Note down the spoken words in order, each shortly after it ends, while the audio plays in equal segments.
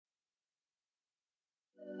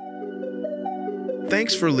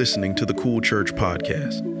Thanks for listening to the Cool Church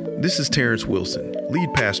podcast. This is Terrence Wilson,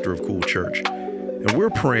 lead pastor of Cool Church, and we're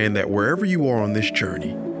praying that wherever you are on this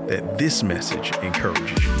journey, that this message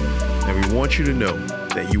encourages you. And we want you to know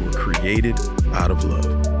that you were created out of love.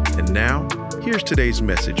 And now, here's today's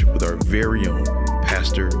message with our very own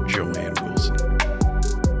Pastor Johanne Wilson.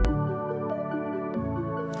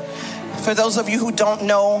 For those of you who don't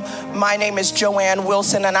know, my name is Johanne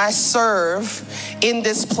Wilson, and I serve in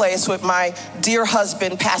this place with my dear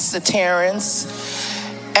husband, Pastor Terrence.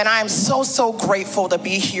 And I'm so grateful to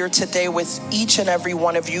be here today with each and every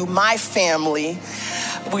one of you, my family.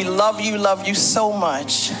 We love you so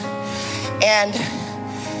much. And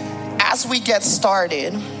as we get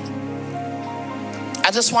started,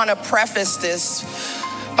 I just want to preface this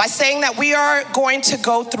by saying that we are going to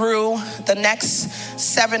go through the next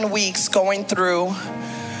 7 weeks going through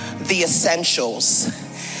the essentials.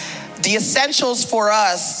 The essentials for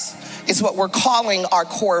us is what we're calling our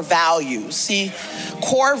core values. See,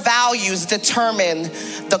 core values determine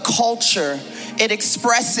the culture. It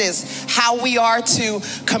expresses how we are to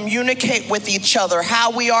communicate with each other,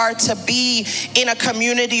 how we are to be in a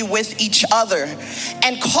community with each other.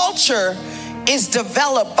 And culture is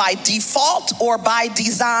developed by default or by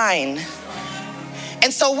design.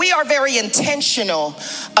 And so we are very intentional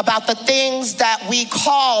about the things that we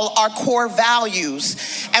call our core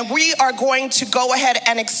values. And we are going to go ahead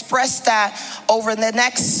and express that over the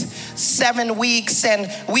next 7 weeks.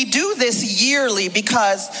 And we do this yearly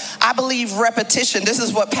because I believe repetition, this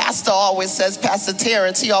is what Pastor always says, Pastor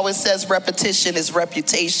Terrence, he always says repetition is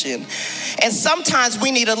reputation. And sometimes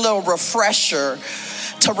we need a little refresher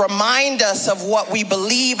to remind us of what we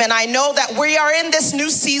believe. And I know that we are in this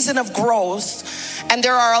new season of growth, and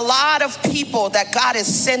there are a lot of people that God is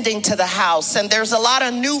sending to the house, and there's a lot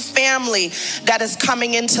of new family that is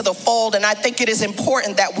coming into the fold. And I think it is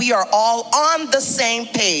important that we are all on the same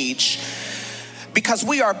page, because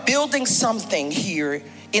we are building something here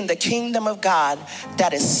in the kingdom of God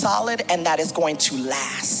that is solid and that is going to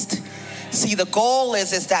last. See, the goal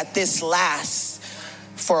is that this lasts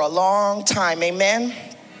for a long time, amen?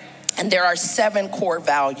 And there are 7 core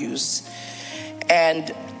values.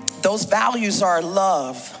 And those values are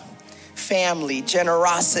love, family,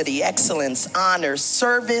 generosity, excellence, honor,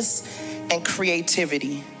 service, and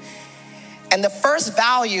creativity. And the first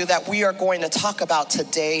value that we are going to talk about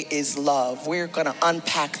today is love. We're going to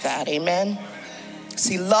unpack that, amen?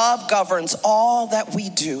 See, love governs all that we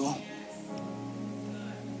do.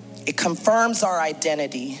 It confirms our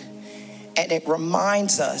identity, and it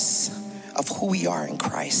reminds us of who we are in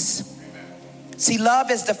Christ. See, love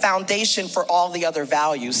is the foundation for all the other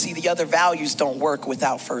values. See, the other values don't work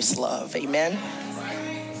without first love. Amen?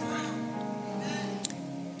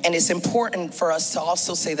 And it's important for us to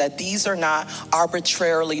also say that these are not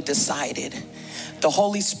arbitrarily decided. The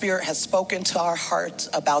Holy Spirit has spoken to our hearts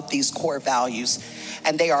about these core values,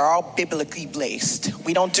 and they are all biblically based.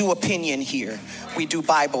 We don't do opinion here. We do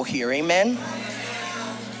Bible here. Amen?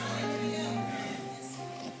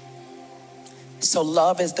 So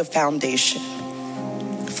love is the foundation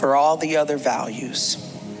for all the other values.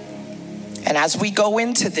 And as we go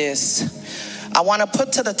into this, I want to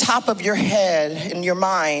put to the top of your head and your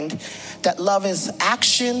mind that love is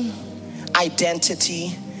action,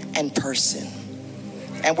 identity, and person.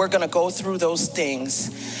 And we're going to go through those things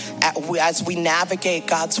as we navigate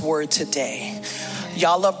God's word today.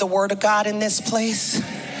 Y'all love the word of God in this place?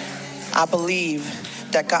 I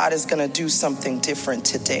believe that God is going to do something different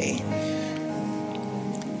today.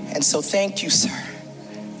 And so thank you, sir,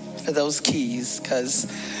 for those keys,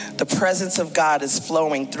 because the presence of God is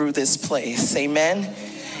flowing through this place. Amen.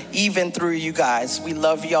 Even through you guys. We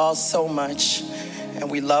love y'all so much,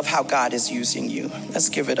 and we love how God is using you. Let's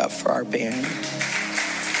give it up for our band.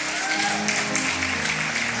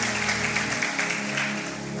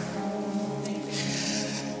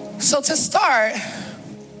 So to start,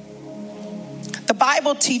 the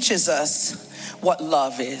Bible teaches us what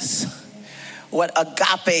love is, what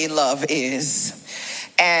agape love is,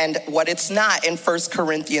 and what it's not in 1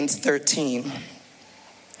 Corinthians 13.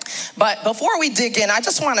 But before we dig in, I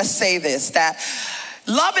just want to say this, that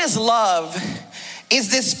love is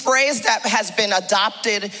this phrase that has been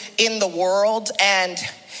adopted in the world. And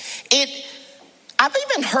I've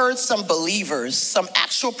even heard some believers, some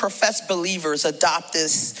actual professed believers adopt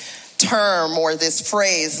this term or this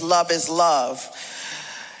phrase, love is love.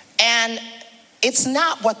 And it's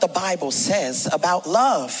not what the Bible says about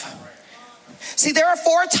love. See, there are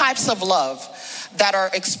 4 types of love that are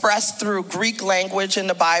expressed through Greek language in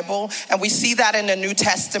the Bible, and we see that in the New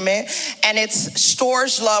Testament. And it's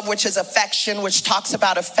storge love, which is affection, which talks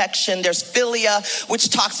about affection. There's philia, which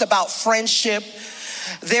talks about friendship.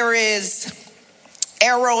 There is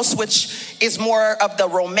eros, which is more of the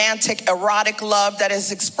romantic, erotic love that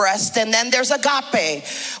is expressed. And then there's agape,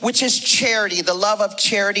 which is charity, the love of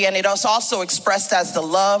charity. And it is also expressed as the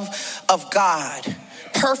love of God,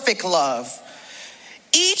 perfect love.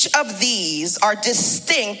 Each of these are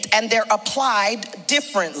distinct and they're applied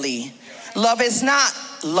differently. Love is not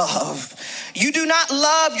love. You do not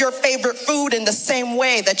love your favorite food in the same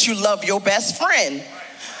way that you love your best friend.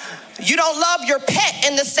 You don't love your pet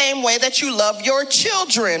in the same way that you love your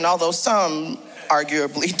children, although some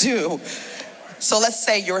arguably do. So let's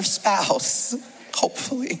say your spouse,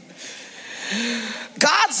 hopefully.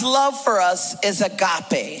 God's love for us is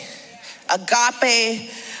agape. Agape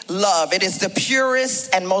love. It is the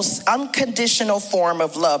purest and most unconditional form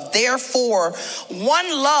of love. Therefore, one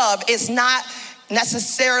love is not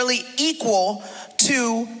necessarily equal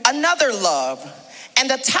to another love. And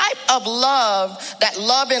the type of love that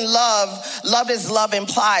love is love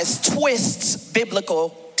implies twists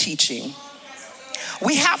biblical teaching.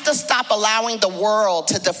 We have to stop allowing the world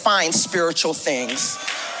to define spiritual things.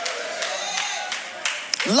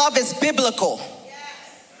 Love is biblical.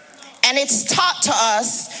 And it's taught to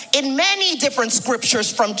us in many different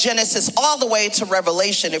scriptures from Genesis all the way to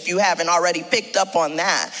Revelation, if you haven't already picked up on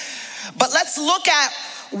that. But let's look at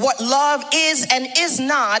what love is and is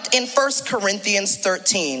not in 1 Corinthians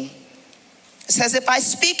 13. It says, if I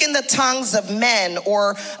speak in the tongues of men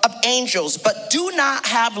or of angels, but do not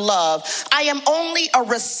have love, I am only a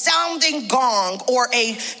resounding gong or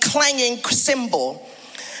a clanging cymbal.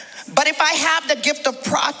 But if I have the gift of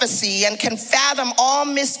prophecy and can fathom all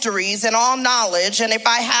mysteries and all knowledge, and if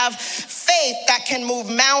I have faith that can move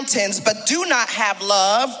mountains, but do not have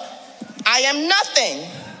love, I am nothing.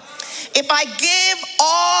 If I give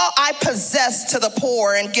all I possess to the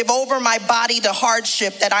poor and give over my body to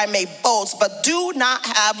hardship that I may boast, but do not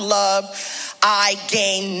have love, I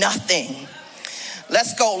gain nothing.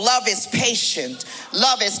 Let's go. Love is patient.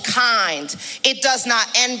 Love is kind. It does not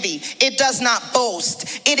envy. It does not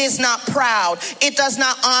boast. It is not proud. It does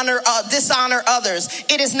not dishonor others.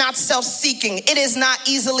 It is not self-seeking. It is not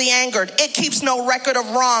easily angered. It keeps no record of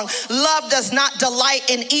wrong. Love does not delight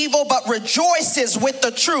in evil, but rejoices with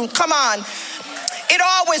the truth. Come on. It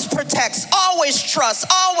always protects, always trusts,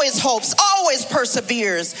 always hopes, always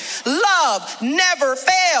perseveres. Love never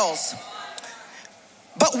fails.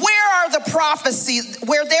 But where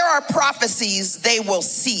there are prophecies, they will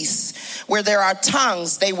cease. Where there are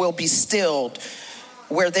tongues, they will be stilled.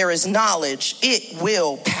 Where there is knowledge, it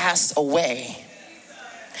will pass away.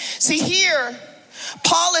 See, here,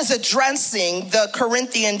 Paul is addressing the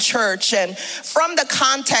Corinthian church, and from the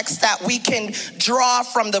context that we can draw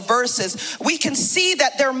from the verses, we can see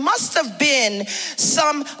that there must have been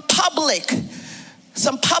some public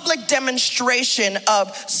demonstration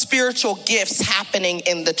of spiritual gifts happening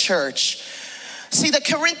in the church. See, the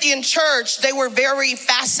Corinthian church, they were very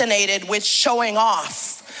fascinated with showing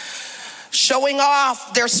off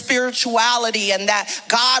their spirituality and that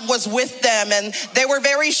God was with them, and they were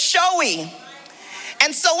very showy.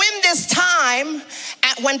 And so in this time,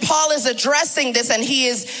 when Paul is addressing this and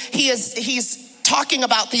he's talking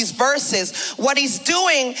about these verses, what he's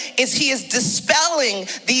doing is he is dispelling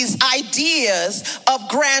these ideas of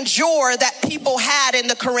grandeur that people had in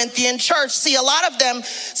the Corinthian church. See, some of them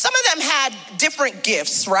had different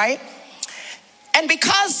gifts, right? And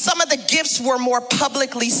because some of the gifts were more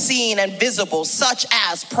publicly seen and visible, such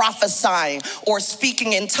as prophesying or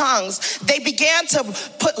speaking in tongues, they began to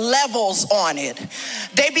put levels on it.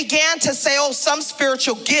 They began to say, some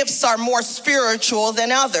spiritual gifts are more spiritual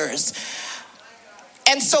than others.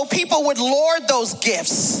 And so people would lord those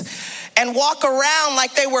gifts and walk around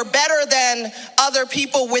like they were better than other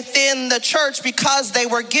people within the church because they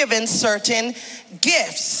were given certain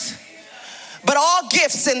gifts. But all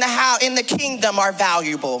gifts in the kingdom are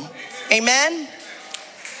valuable. Amen?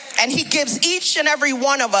 And he gives each and every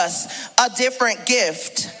one of us a different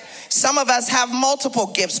gift. Some of us have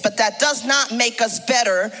multiple gifts, but that does not make us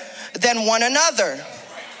better than one another.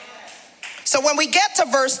 So when we get to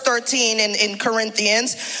verse 13 in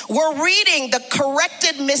Corinthians, we're reading the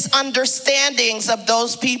corrected misunderstandings of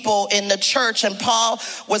those people in the church, and Paul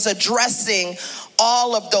was addressing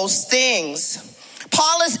all of those things.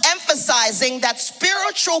 Paul is emphasizing that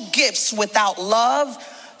spiritual gifts without love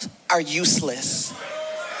are useless.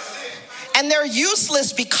 And they're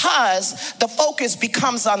useless because the focus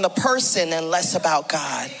becomes on the person and less about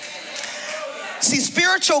God. See,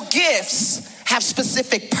 spiritual gifts have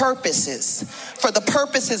specific purposes for the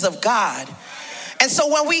purposes of God. And so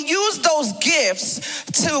when we use those gifts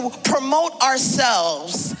to promote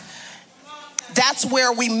ourselves, that's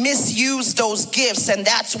where we misuse those gifts, and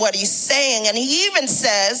that's what he's saying. And he even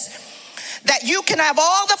says that you can have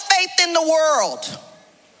all the faith in the world,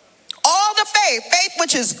 all the faith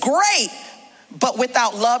which is great, but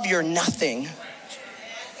without love, you're nothing.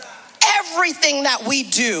 Everything that we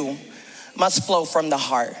do must flow from the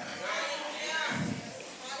heart.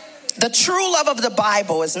 The true love of the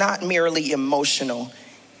Bible is not merely emotional.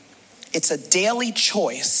 It's a daily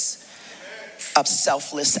choice of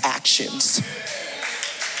selfless actions.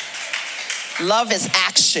 Love is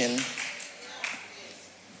action.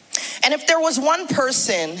 And if there was one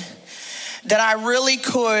person that I really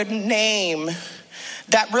could name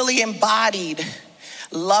that really embodied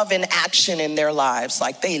love in action in their lives,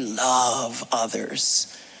 like they love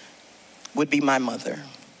others, would be my mother.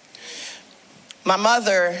 My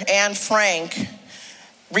mother, Anne Frank,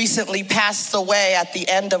 recently passed away at the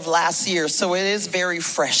end of last year, so it is very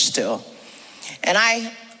fresh still. And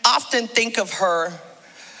I often think of her,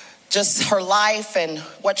 just her life and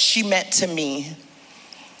what she meant to me.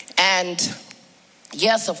 And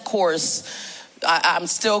yes, of course, I'm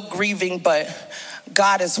still grieving, but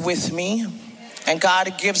God is with me. And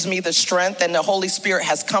God gives me the strength, and the Holy Spirit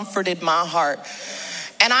has comforted my heart.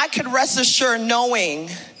 And I could rest assured knowing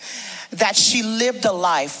that she lived a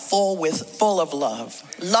life full of love,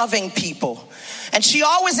 loving people. And she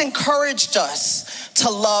always encouraged us to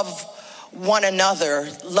love one another,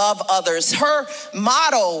 love others. Her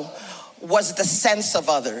motto was the sense of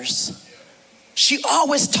others. She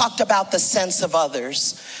always talked about the sense of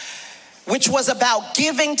others, which was about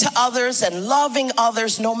giving to others and loving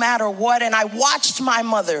others no matter what. And I watched my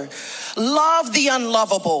mother love the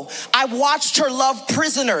unlovable. I watched her love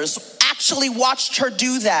prisoners, actually watched her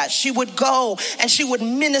do that. She would go and she would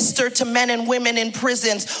minister to men and women in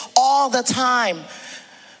prisons all the time.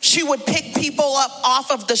 She would pick people up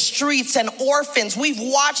off of the streets and orphans. We've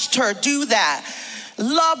watched her do that.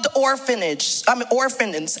 Loved orphans,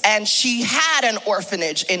 and she had an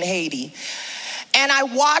orphanage in Haiti. And I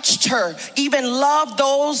watched her even love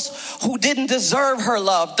those who didn't deserve her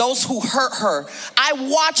love, those who hurt her. I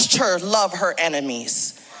watched her love her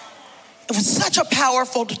enemies. It was such a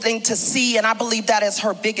powerful thing to see, and I believe that is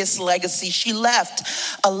her biggest legacy. She left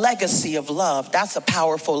a legacy of love. That's a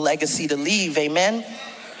powerful legacy to leave, amen?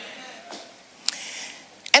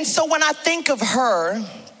 And so when I think of her,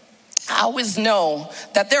 I always know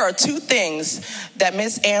that there are two things that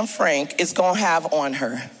Miss Anne Frank is going to have on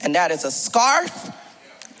her, and that is a scarf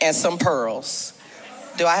and some pearls.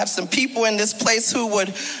 Do I have some people in this place who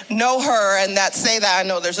would know her and that say that? I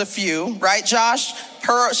know there's a few, right, Josh?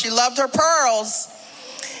 She loved her pearls.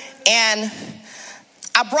 And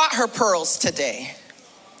I brought her pearls today.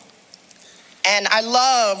 And I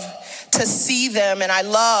love to see them, and I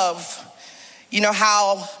love,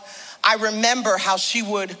 how I remember how she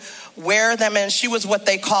would wear them, and she was what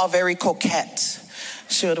they call very coquette.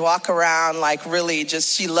 She would walk around like really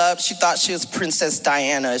just, she thought she was Princess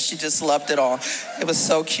Diana. She just loved it all. It was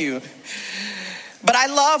so cute. But I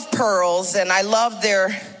love pearls, and I love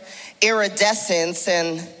their iridescence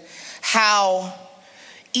and how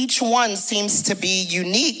each one seems to be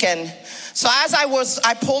unique. And so as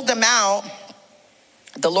I pulled them out,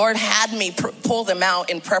 the Lord had me pull them out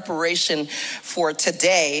in preparation for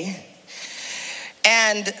today.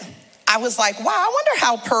 And I was like, wow, I wonder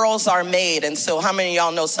how pearls are made. And so how many of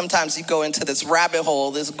y'all know sometimes you go into this rabbit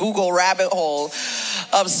hole, this Google rabbit hole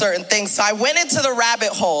of certain things. So I went into the rabbit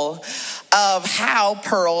hole of how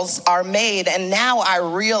pearls are made. And now I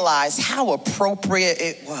realize how appropriate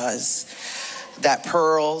it was that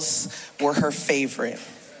pearls were her favorite.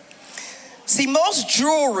 See, most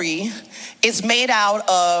jewelry is made out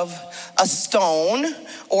of a stone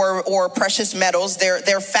or precious metals.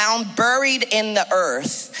 They're found buried in the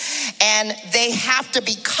earth, and they have to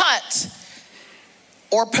be cut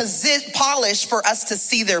or polished for us to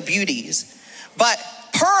see their beauties. But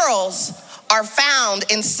pearls are found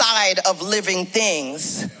inside of living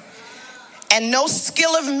things, and no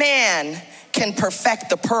skill of man can perfect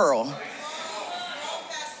the pearl.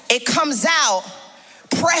 It comes out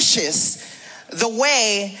precious the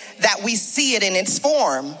way that we see it in its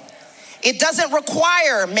form. It doesn't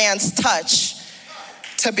require man's touch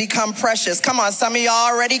to become precious. Come on, some of y'all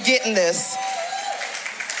already getting this.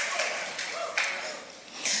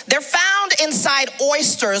 They're found inside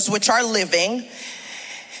oysters, which are living,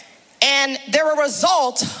 and they're a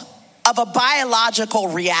result of a biological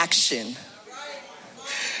reaction.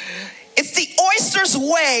 It's the oyster's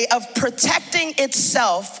way of protecting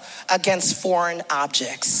itself against foreign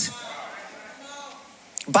objects.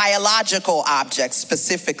 Biological objects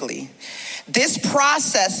specifically. This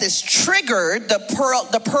process is triggered, the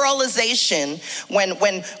pearlization,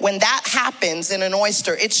 when that happens in an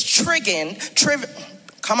oyster, it's triggered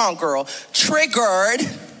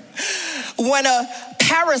when a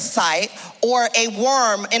parasite or a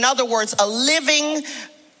worm, in other words, a living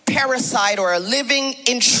parasite or a living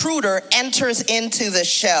intruder enters into the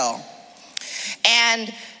shell.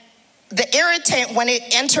 And the irritant, when it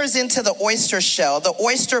enters into the oyster shell, the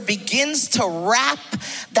oyster begins to wrap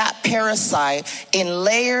that parasite in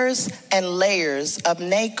layers and layers of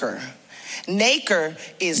nacre. Nacre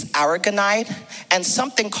is aragonite and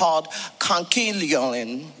something called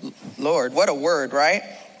conchylium. Lord, what a word, right?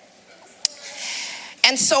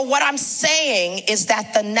 And so what I'm saying is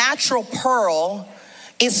that the natural pearl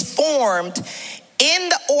is formed in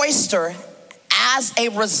the oyster as a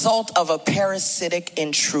result of a parasitic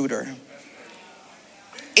intruder.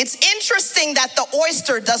 It's interesting that the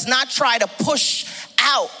oyster does not try to push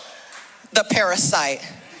out the parasite.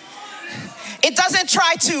 It doesn't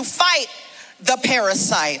try to fight the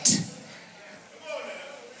parasite.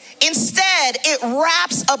 Instead, it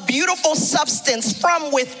wraps a beautiful substance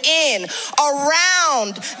from within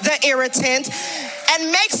around the irritant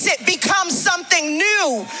and makes it become something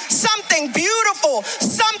new, something beautiful,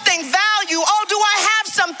 something value. Oh, do I have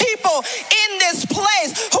some people in this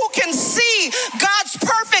place who can see God's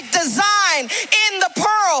perfect design in the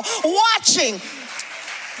pearl watching?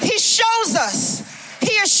 He shows us,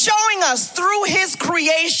 he is showing us through his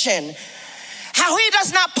creation how he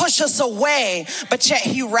does not push us away, but yet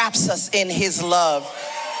he wraps us in his love.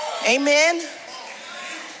 Amen.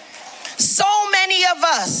 So many of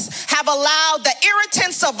us have allowed the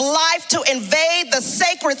irritants of life to invade the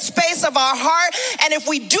sacred space of our heart. And if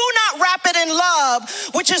we do not wrap it in love,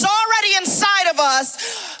 which is already inside of us,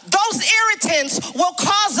 those irritants will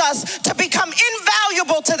cause us to become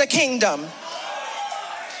invaluable to the kingdom.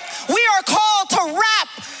 We are called to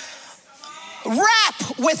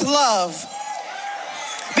wrap with love.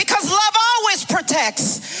 Because love always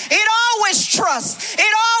protects, it always trusts,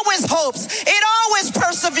 it always hopes, it always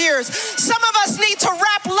perseveres. Some of us need to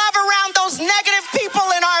wrap love around those negative people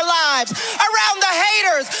in our lives, around the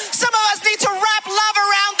haters. Some of us need to wrap love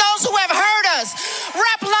around those who have hurt us,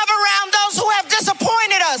 wrap love around those who have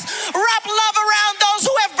disappointed us, wrap love around those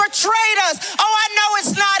who have betrayed us. Oh, I know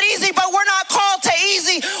it's not easy, but we're not called to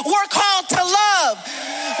easy, we're called to love.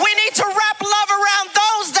 We need to wrap love around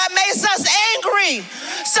those that makes us angry.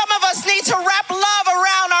 Some of us need to wrap love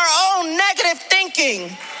around our own negative thinking.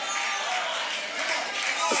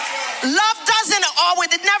 Love doesn't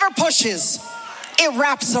always, it never pushes. It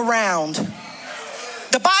wraps around.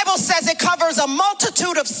 The Bible says it covers a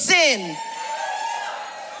multitude of sin.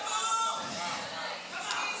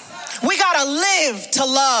 We gotta live to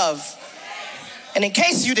love. And in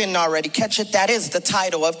case you didn't already catch it, that is the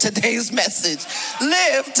title of today's message.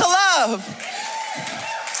 Live to love.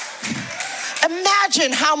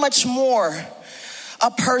 Imagine how much more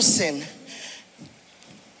a person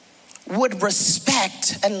would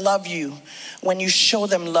respect and love you when you show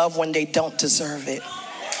them love when they don't deserve it.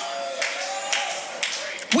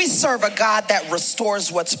 We serve a God that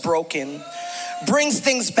restores what's broken, brings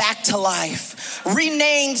things back to life,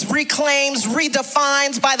 renames, reclaims,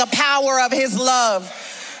 redefines by the power of his love.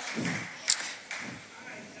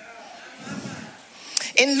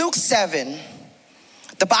 In Luke 7,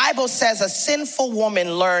 the Bible says a sinful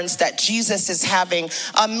woman learns that Jesus is having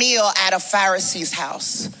a meal at a Pharisee's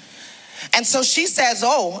house. And so she says,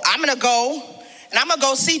 oh, I'm going to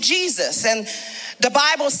go see Jesus. And the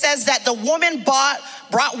Bible says that the woman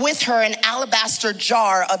brought with her an alabaster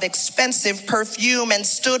jar of expensive perfume and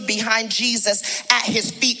stood behind Jesus at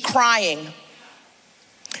his feet crying.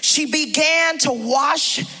 She began to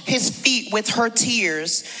wash his feet with her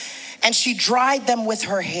tears, and she dried them with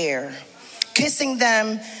her hair, kissing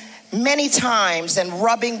them many times and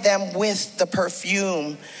rubbing them with the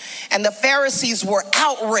perfume. And the Pharisees were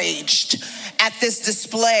outraged at this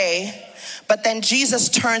display. But then Jesus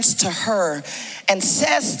turns to her and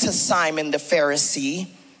says to Simon the Pharisee,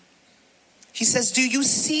 he says, do you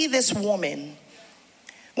see this woman?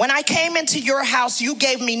 When I came into your house, you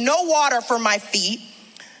gave me no water for my feet,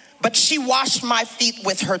 but she washed my feet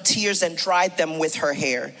with her tears and dried them with her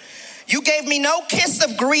hair. You gave me no kiss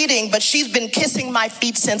of greeting, but she's been kissing my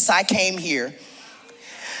feet since I came here.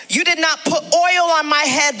 You did not put oil on my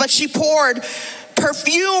head, but she poured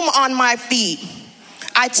perfume on my feet.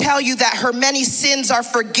 I tell you that her many sins are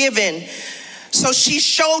forgiven. So she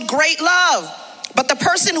showed great love. But the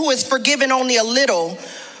person who is forgiven only a little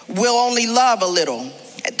will only love a little.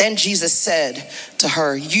 And then Jesus said to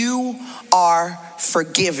her, you are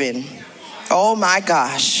forgiven. Oh my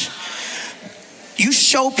gosh. You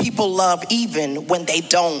show people love even when they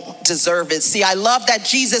don't deserve it. See, I love that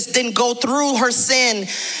Jesus didn't go through her sin.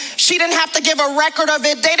 She didn't have to give a record of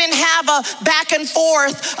it. They didn't have a back and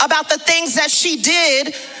forth about the things that she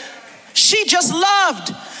did. She just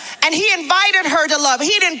loved. And he invited her to love.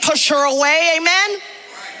 He didn't push her away, amen?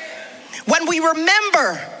 When we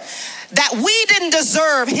remember that we didn't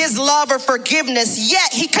deserve his love or forgiveness,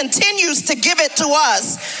 yet he continues to give it to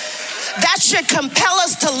us, that should compel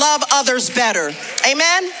us to love others better,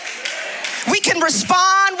 amen? We can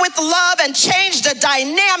respond with love and change the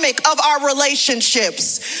dynamic of our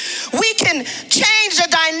relationships. We can change the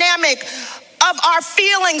dynamic of our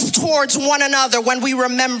feelings towards one another when we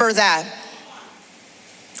remember that.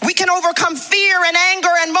 We can overcome fear and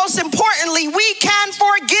anger, and most importantly, we can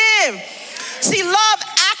forgive. See, love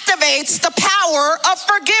activates the power of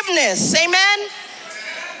forgiveness. Amen?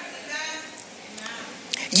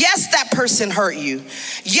 Yes, that person hurt you.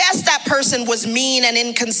 Yes, that person was mean and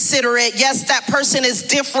inconsiderate. Yes, that person is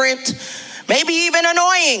different, maybe even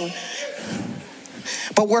annoying.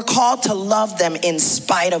 But we're called to love them in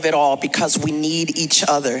spite of it all because we need each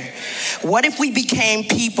other. What if we became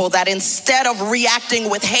people that instead of reacting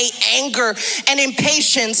with hate, anger, and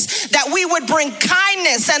impatience, that we would bring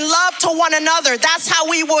kindness and love to one another? That's how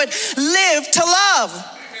we would live to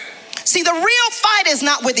love. See, the real fight is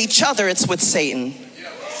not with each other, it's with Satan.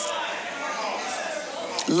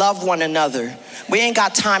 Love one another. We ain't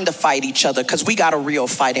got time to fight each other because we got a real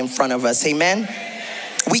fight in front of us, amen?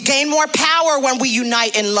 We gain more power when we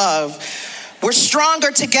unite in love. We're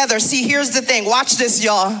stronger together. See, here's the thing. Watch this,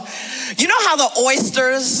 y'all. You know how the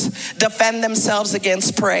oysters defend themselves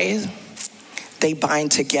against prey? They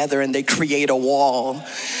bind together and they create a wall.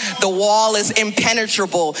 The wall is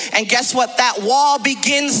impenetrable. And guess what? That wall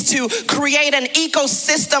begins to create an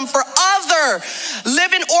ecosystem for other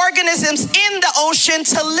living organisms in the ocean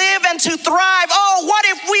to live and to thrive. Oh, what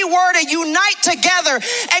if we were to unite together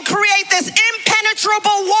and create this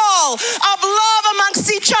impenetrable wall of love amongst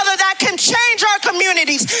each other that can change our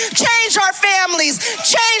communities, change our families,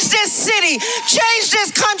 change this city, change this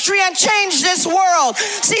country, and change this world.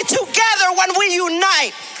 See, together when we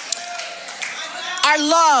unite, our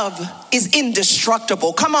love is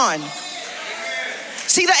indestructible. Come on.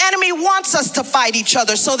 See, the enemy wants us to fight each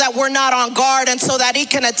other so that we're not on guard and so that he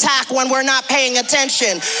can attack when we're not paying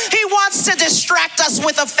attention. He wants to distract us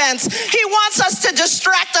with offense. He wants us to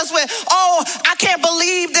distract us with, oh, I can't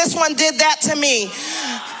believe this one did that to me.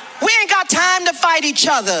 We ain't got time to fight each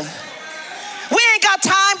other. We ain't got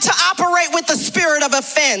time to operate with the spirit of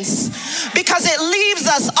offense because it leaves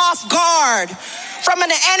us off guard from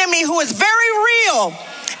an enemy who is very real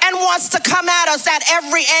and wants to come at us at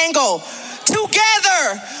every angle.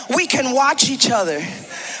 Together, we can watch each other.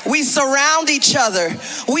 We surround each other.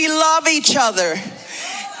 We love each other.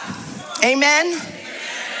 Amen?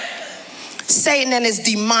 Satan and his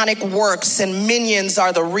demonic works and minions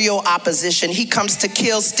are the real opposition. He comes to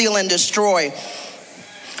kill, steal, and destroy.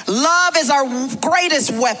 Love is our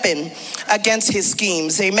greatest weapon against his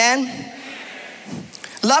schemes. Amen?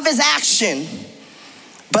 Love is action,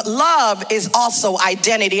 but love is also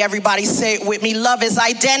identity. Everybody say it with me. Love is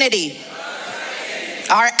identity.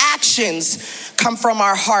 Our actions come from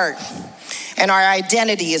our heart, and our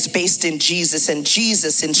identity is based in Jesus, and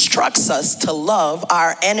Jesus instructs us to love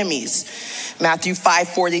our enemies. Matthew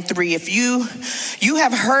 5:43. If you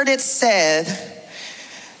have heard it said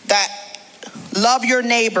that love your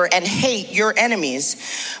neighbor and hate your enemies.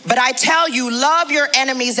 But I tell you, love your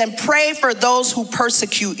enemies and pray for those who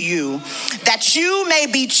persecute you, that you may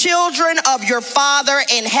be children of your Father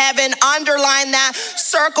in heaven. Underline that,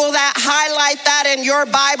 circle that, highlight that in your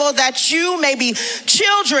Bible, that you may be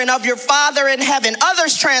children of your Father in heaven.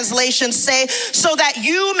 Others translations say, so that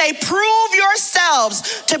you may prove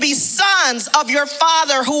yourselves to be sons of your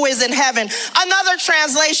Father who is in heaven. Another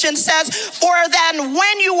translation says, for then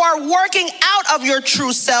when you are working out of your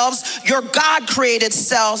true selves, your God-created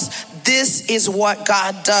selves, this is what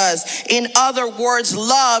God does. In other words,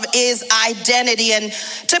 love is identity. And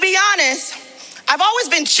to be honest, I've always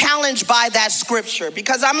been challenged by that scripture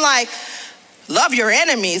because I'm like, love your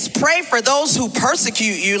enemies, pray for those who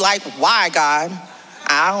persecute you. Like, why, God?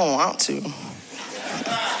 I don't want to.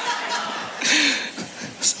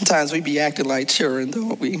 Sometimes we be acting like children,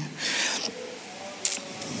 don't we?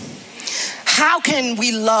 How can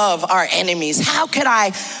we love our enemies? How could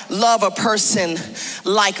I love a person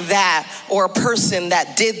like that or a person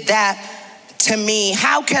that did that to me?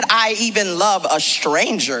 How could I even love a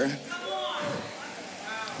stranger?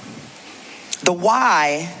 The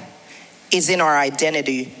why is in our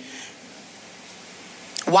identity.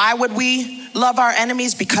 Why would we love our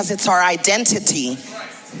enemies? Because it's our identity.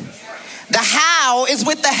 The how is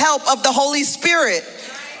with the help of the Holy Spirit.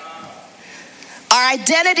 Our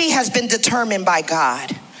identity has been determined by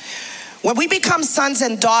God. When we become sons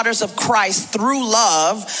and daughters of Christ through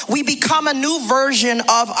love, we become a new version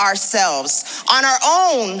of ourselves. On our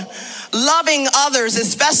own, loving others,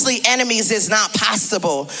 especially enemies, is not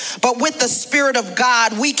possible. But with the Spirit of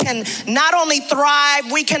God, we can not only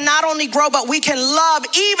thrive, we can not only grow, but we can love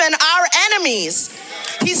even our enemies.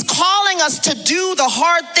 He's calling us to do the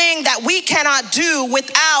hard thing that we cannot do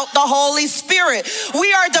without the Holy Spirit.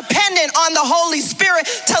 We are dependent on the Holy Spirit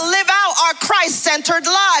to live out our Christ-centered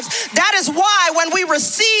lives. That is why when we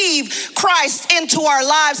receive Christ into our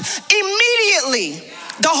lives, immediately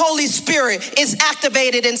the Holy Spirit is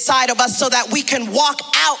activated inside of us so that we can walk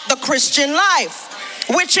out the Christian life,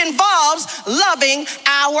 which involves loving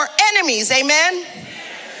our enemies. Amen?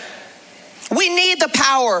 We need the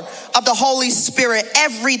power of the Holy Spirit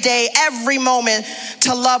every day, every moment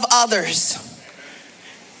to love others.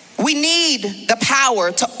 We need the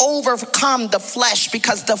power to overcome the flesh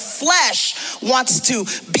because the flesh wants to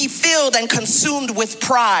be filled and consumed with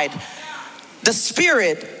pride. The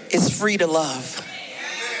Spirit is free to love.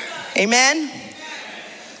 Amen?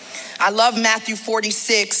 I love Matthew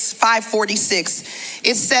 5:46.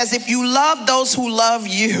 It says, if you love those who love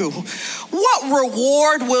you, what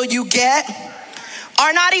reward will you get?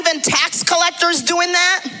 Are not even tax collectors doing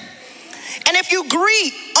that? And if you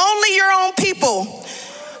greet only your own people,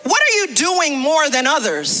 what are you doing more than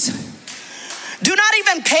others? Do not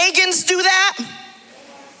even pagans do that?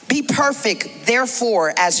 Be perfect,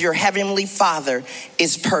 therefore, as your heavenly Father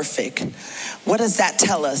is perfect. What does that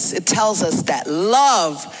tell us? It tells us that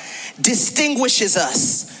love distinguishes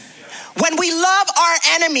us. When we love our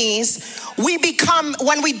enemies,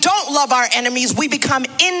 when we don't love our enemies, we become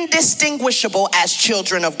indistinguishable as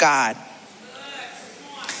children of God.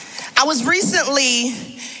 I was recently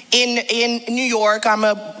in New York. I'm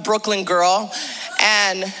a Brooklyn girl.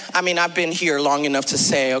 And I've been here long enough to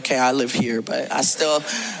say, okay, I live here, but I still,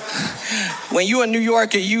 when you're a New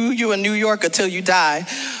Yorker, you a New Yorker till you die.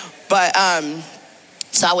 But,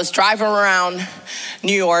 so I was driving around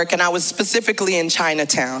New York, and I was specifically in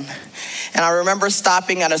Chinatown. And I remember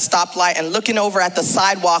stopping at a stoplight and looking over at the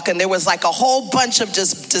sidewalk, and there was like a whole bunch of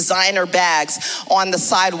just designer bags on the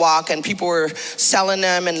sidewalk, and people were selling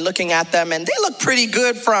them and looking at them, and they looked pretty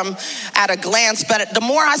good at a glance. But the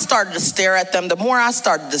more I started to stare at them, the more I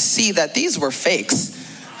started to see that these were fakes.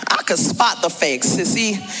 I could spot the fakes. You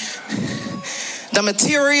see, the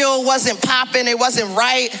material wasn't popping, it wasn't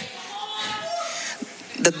right.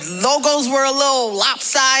 The logos were a little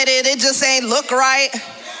lopsided, it just ain't look right.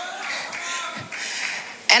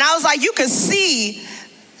 And I was like, you could see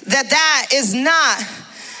that is not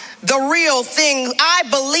the real thing. I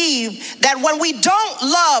believe that when we don't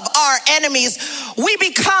love our enemies, we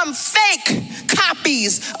become fake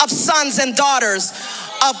copies of sons and daughters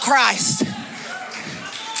of Christ.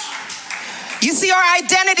 You see, our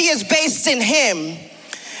identity is based in Him.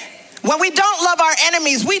 When we don't love our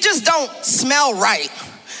enemies, we just don't smell right.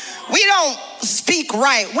 We don't speak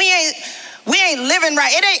right. We ain't living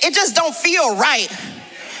right. It just don't feel right.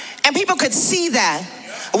 And people could see that.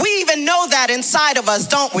 We even know that inside of us,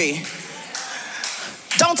 don't we?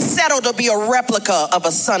 Don't settle to be a replica of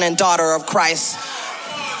a son and daughter of Christ.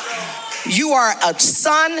 You are a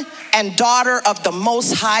son and daughter of the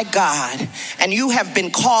Most High God, and you have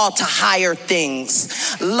been called to higher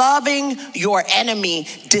things. Loving your enemy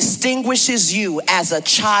distinguishes you as a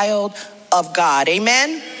child of God.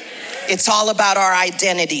 Amen? It's all about our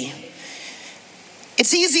identity.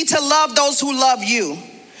 It's easy to love those who love you.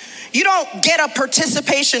 You don't get a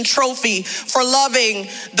participation trophy for loving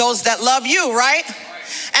those that love you, right?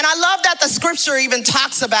 And I love that the scripture even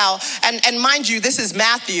talks about, and mind you, this is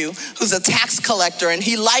Matthew, who's a tax collector, and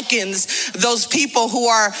he likens those people who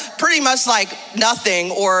are pretty much like nothing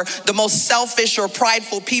or the most selfish or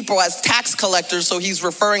prideful people as tax collectors. So he's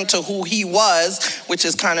referring to who he was, which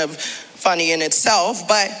is kind of funny in itself.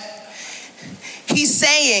 But he's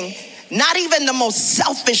saying not even the most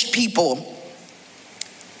selfish people,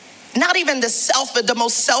 not even the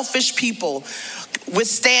most selfish people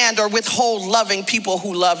withstand or withhold loving people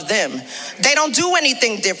who love them. They don't do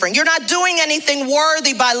anything different. You're not doing anything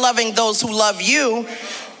worthy by loving those who love you.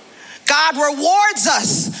 God rewards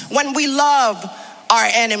us when we love our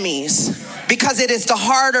enemies because it is the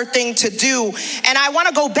harder thing to do. And I want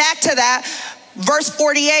to go back to that. Verse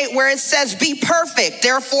 48, where it says, be perfect,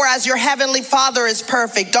 therefore, as your heavenly Father is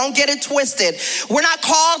perfect. Don't get it twisted. We're not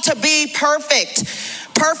called to be perfect.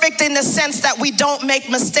 Perfect in the sense that we don't make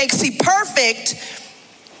mistakes. See, perfect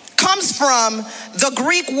comes from the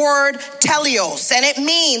Greek word teleos, and it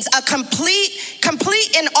means a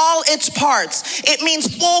complete in all its parts. It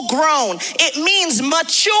means full grown. It means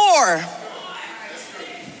mature.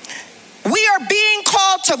 We are being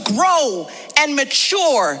called to grow and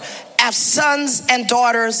mature as sons and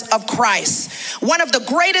daughters of Christ. One of the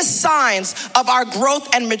greatest signs of our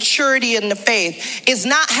growth and maturity in the faith is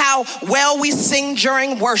not how well we sing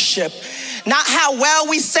during worship, not how well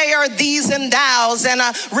we say our these and thous and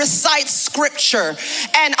recite scripture.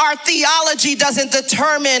 And our theology doesn't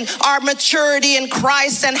determine our maturity in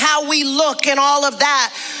Christ and how we look and all of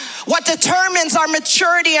that. What determines our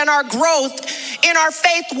maturity and our growth in our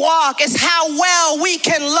faith walk is how well we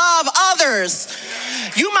can love others.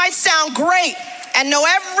 You might sound great and know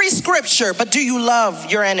every scripture, but do you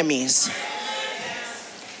love your enemies?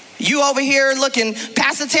 You over here looking,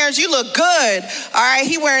 Pastor Terrence, you look good. All right,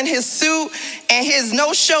 he wearing his suit and his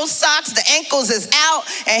no-show socks. The ankles is out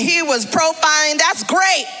and he was profiling. That's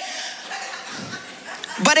great.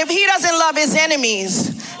 But if he doesn't love his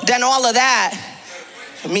enemies, then all of that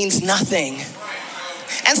means nothing.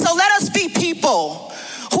 And so let us be people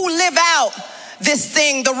who live out this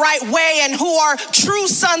thing the right way and who are true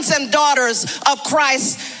sons and daughters of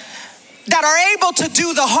Christ that are able to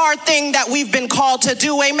do the hard thing that we've been called to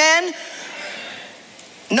do. Amen?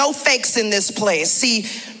 No fakes in this place. See,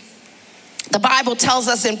 the Bible tells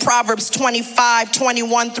us in Proverbs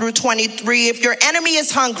 25:21 through 23, if your enemy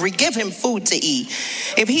is hungry, give him food to eat.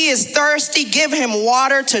 If he is thirsty, give him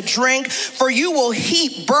water to drink, for you will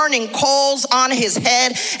heap burning coals on his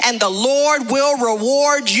head, and the Lord will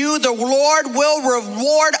reward you. The Lord will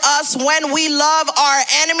reward us when we love our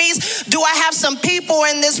enemies. Do I have some people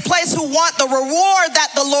in this place who want the reward that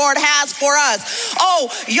the Lord has for us?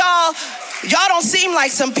 Oh, y'all don't seem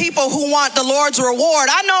like some people who want the Lord's reward.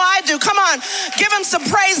 I know I do. Come on, give him some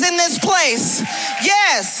praise in this place.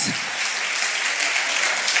 Yes.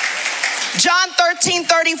 John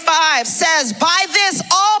 13:35 says, by this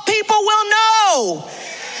all people will know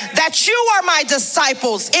that you are my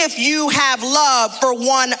disciples if you have love for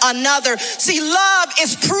one another. See, love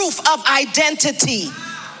is proof of identity.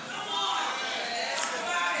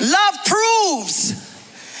 Love proves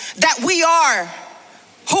that we are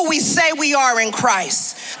who we say we are in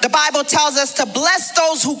Christ. The Bible tells us to bless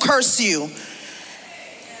those who curse you.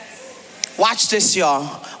 Watch this, y'all.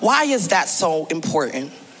 Why is that so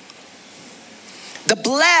important? The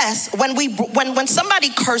bless, when somebody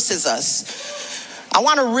curses us, I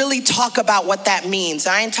want to really talk about what that means.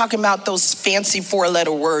 I ain't talking about those fancy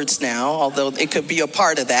 4-letter words now, although it could be a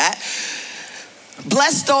part of that.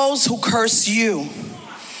 Bless those who curse you.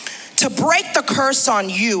 To break the curse on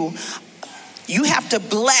you, you have to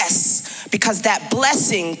bless, because that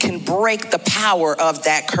blessing can break the power of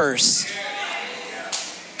that curse.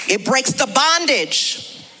 It breaks the bondage.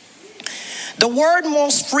 The word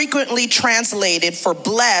most frequently translated for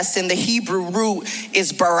bless in the Hebrew root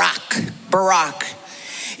is barak. Barak.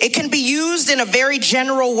 It can be used in a very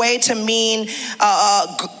general way to mean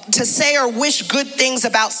to say or wish good things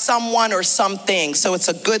about someone or something. So it's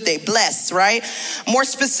a good thing, bless, right? More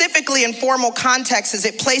specifically, in formal context, is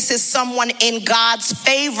it places someone in God's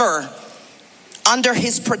favor, under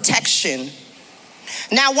his protection.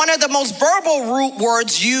 Now, one of the most verbal root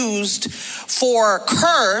words used for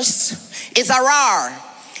curse is arar,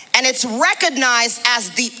 and it's recognized as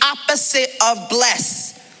the opposite of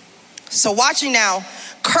bless. So watching now,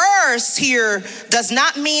 curse here does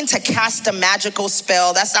not mean to cast a magical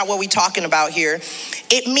spell. That's not what we're talking about here.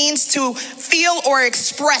 It means to feel or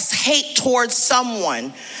express hate towards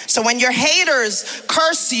someone. So when your haters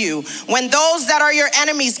curse you, when those that are your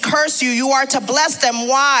enemies curse you, you are to bless them.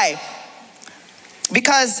 Why?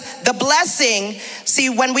 Because the blessing, see,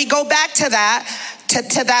 when we go back to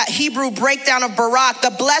that Hebrew breakdown of Barak,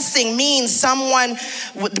 the blessing means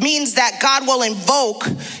that God will invoke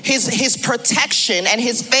his protection and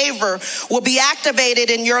his favor will be activated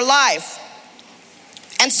in your life.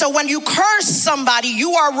 And so when you curse somebody,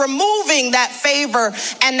 you are removing that favor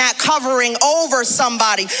and that covering over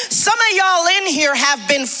somebody. Some of y'all in here have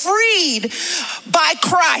been freed by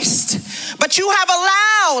Christ, but you have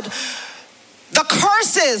allowed the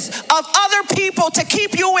curses of other people to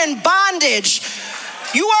keep you in bondage.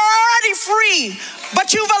 You are already free,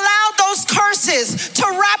 but you've allowed those curses to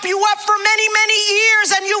wrap you up for many, many years,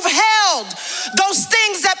 and you've held those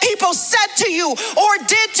things that people said to you or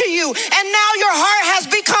did to you, and now your heart has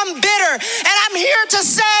become bitter. And I'm here to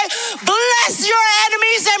say, bless your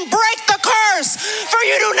enemies and break the curse, for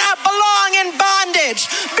you do not belong in bondage.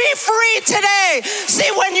 Be free today.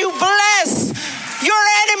 See, when you bless your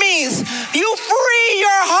enemies, you free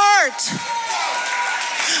your heart.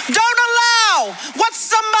 Don't allow allow what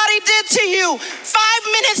somebody did to you 5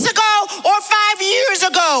 minutes ago or 5 years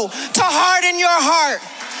ago to harden your heart,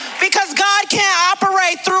 because God can't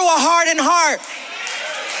operate through a hardened heart.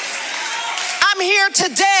 I'm here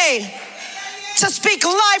today to speak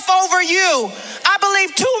life over you. I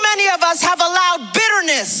believe too many of us have allowed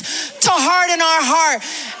bitterness to harden our heart,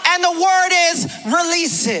 and the word is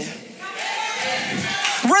release it.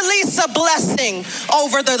 Release a blessing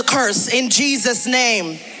over the curse in Jesus'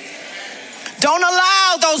 name. Don't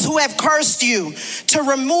allow those who have cursed you to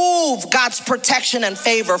remove God's protection and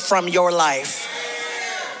favor from your life.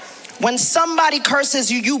 When somebody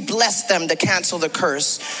curses you, you bless them to cancel the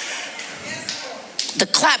curse. The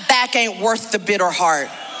clap back ain't worth the bitter heart.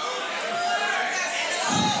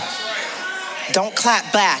 Don't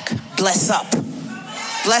clap back. Bless up.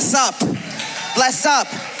 Bless up. Bless up.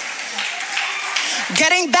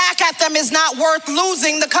 Getting back at them is not worth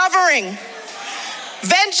losing the covering.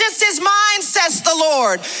 Vengeance is mine, says the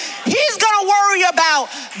Lord. He's going to worry about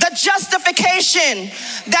the justification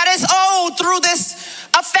that is owed through this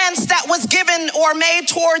offense that was given or made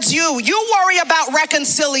towards you. You worry about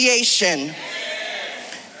reconciliation.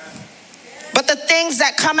 But the things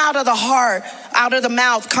that come out of the heart, out of the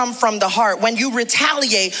mouth, come from the heart. When you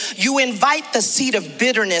retaliate, you invite the seed of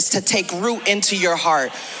bitterness to take root into your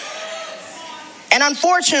heart. And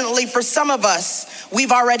unfortunately, for some of us,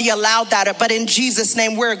 we've already allowed that. But in Jesus'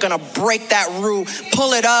 name, we're going to break that root,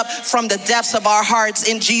 pull it up from the depths of our hearts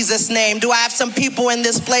in Jesus' name. Do I have some people in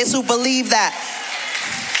this place who believe that?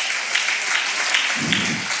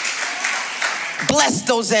 Bless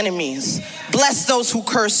those enemies. Bless those who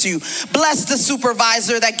curse you. Bless the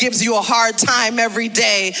supervisor that gives you a hard time every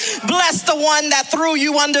day. Bless the one that threw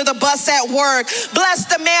you under the bus at work.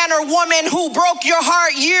 Bless the man or woman who broke your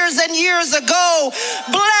heart years and years ago.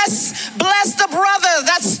 Bless the brother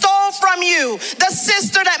that stole from you, the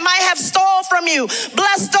sister that might have stole from you.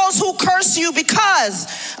 Bless those who curse you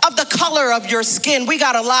because of the color of your skin. We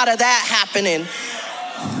got a lot of that happening.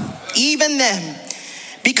 Even them.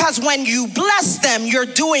 Because when you bless them, you're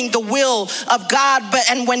doing the will of God.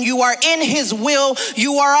 And when you are in his will,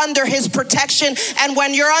 you are under his protection. And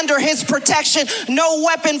when you're under his protection, no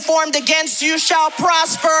weapon formed against you shall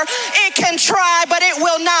prosper. It can try, but it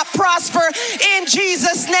will not prosper in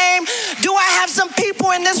Jesus' name. Do I have some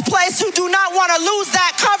people in this place who do not want to lose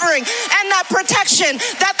that covering and that protection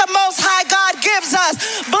that the Most High God gives us?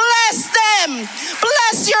 Bless them.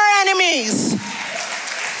 Bless your enemies.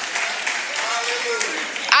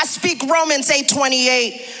 I speak Romans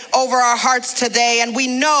 8:28 over our hearts today, and we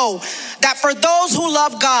know that for those who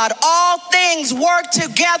love God, all things work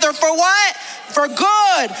together for what? For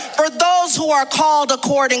good, for those who are called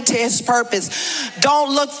according to his purpose.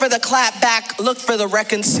 Don't look for the clap back, look for the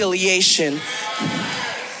reconciliation.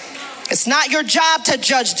 It's not your job to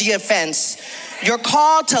judge the offense. You're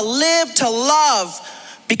called to live to love,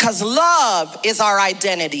 because love is our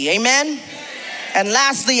identity. Amen? And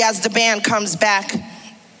lastly, as the band comes back,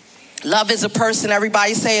 love is a person.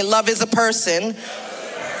 Everybody say it. Love is a person.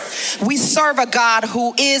 We serve a God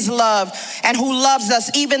who is love and who loves us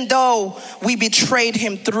even though we betrayed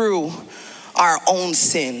him through our own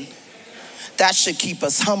sin. That should keep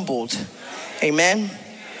us humbled. Amen.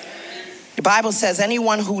 The Bible says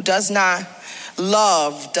anyone who does not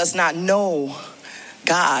love does not know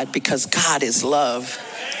God, because God is love.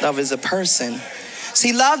 Love is a person.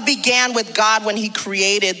 See, love began with God when he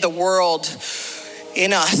created the world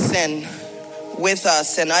in us and with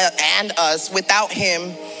us and us. Without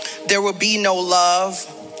him, there would be no love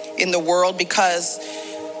in the world, because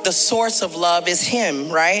the source of love is him,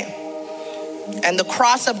 right? And the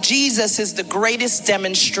cross of Jesus is the greatest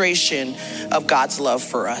demonstration of God's love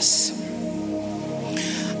for us.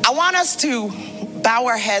 I want us to bow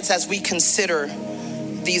our heads as we consider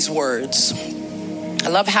these words. I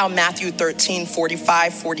love how Matthew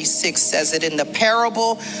 13:45-46 says it in the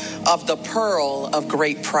parable of the pearl of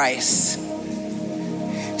great price.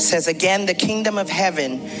 It says, again, the kingdom of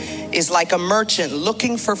heaven is like a merchant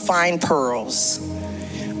looking for fine pearls.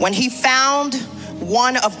 When he found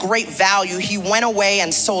one of great value, he went away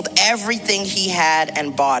and sold everything he had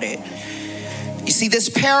and bought it. You see, this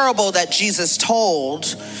parable that Jesus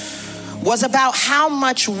told was about how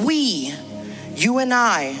much we, you and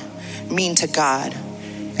I, mean to God,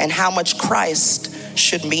 and how much Christ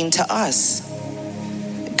should mean to us.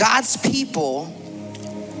 God's people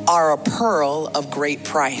are a pearl of great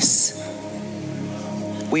price.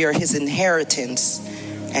 We are his inheritance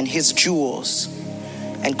and his jewels.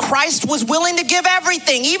 And Christ was willing to give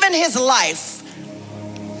everything, even his life,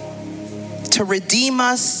 to redeem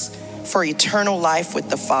us for eternal life with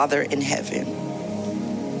the Father in heaven.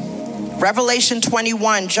 Revelation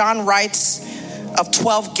 21, John writes of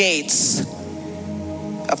 12 gates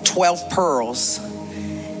of 12 pearls.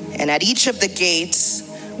 And at each of the gates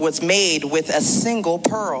was made with a single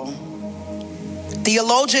pearl.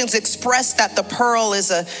 Theologians express that the pearl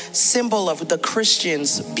is a symbol of the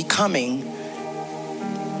Christians becoming,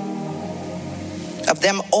 of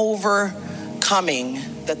them overcoming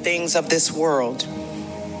the things of this world.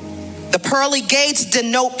 The pearly gates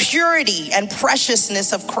denote purity and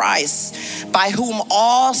preciousness of Christ, by whom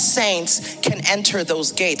all saints can enter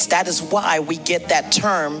those gates. That is why we get that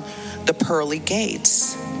term, the pearly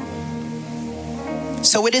gates.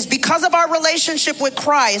 So it is because of our relationship with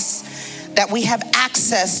Christ that we have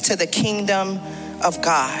access to the kingdom of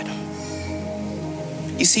God.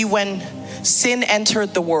 You see, when sin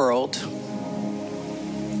entered the world,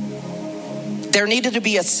 there needed to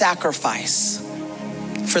be a sacrifice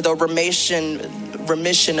for the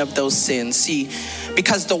remission of those sins. See,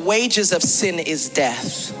 because the wages of sin is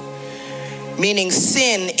death, meaning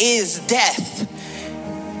sin is death.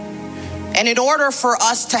 And in order for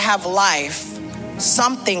us to have life,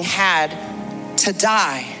 something had to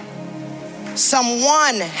die.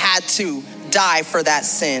 Someone had to die for that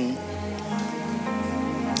sin.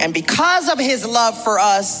 And because of his love for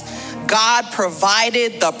us, God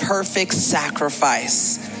provided the perfect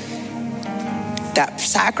sacrifice. That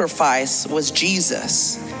sacrifice was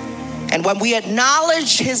Jesus. And when we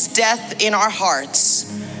acknowledge his death in our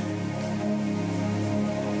hearts,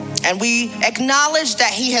 and we acknowledge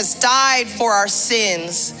that he has died for our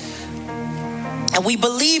sins, and we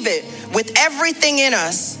believe it with everything in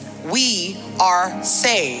us, we are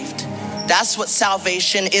saved. That's what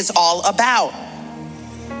salvation is all about.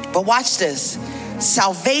 But watch this.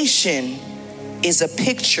 Salvation is a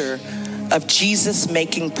picture of Jesus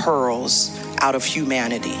making pearls out of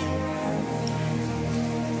humanity.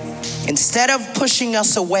 Instead of pushing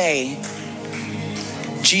us away,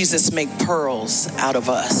 Jesus made pearls out of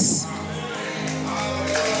us.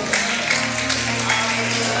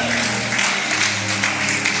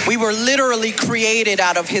 We were literally created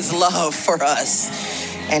out of his love for us,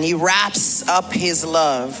 and he wraps up his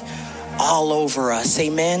love all over us.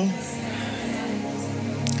 Amen.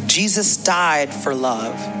 Jesus died for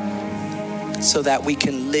love so that we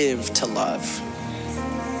can live to love.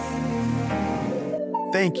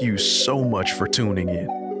 Thank you so much for tuning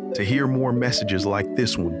in. To hear more messages like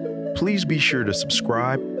this one, please be sure to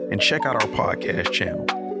subscribe and check out our podcast channel.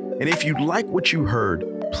 And if you like what you heard,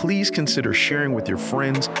 please consider sharing with your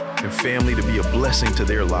friends and family to be a blessing to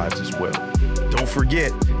their lives as well. Don't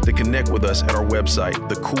forget to connect with us at our website,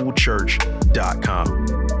 thecoolchurch.com.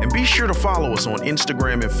 And be sure to follow us on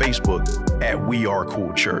Instagram and Facebook at We Are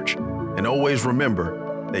Cool Church. And always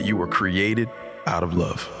remember that you were created out of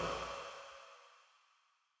love.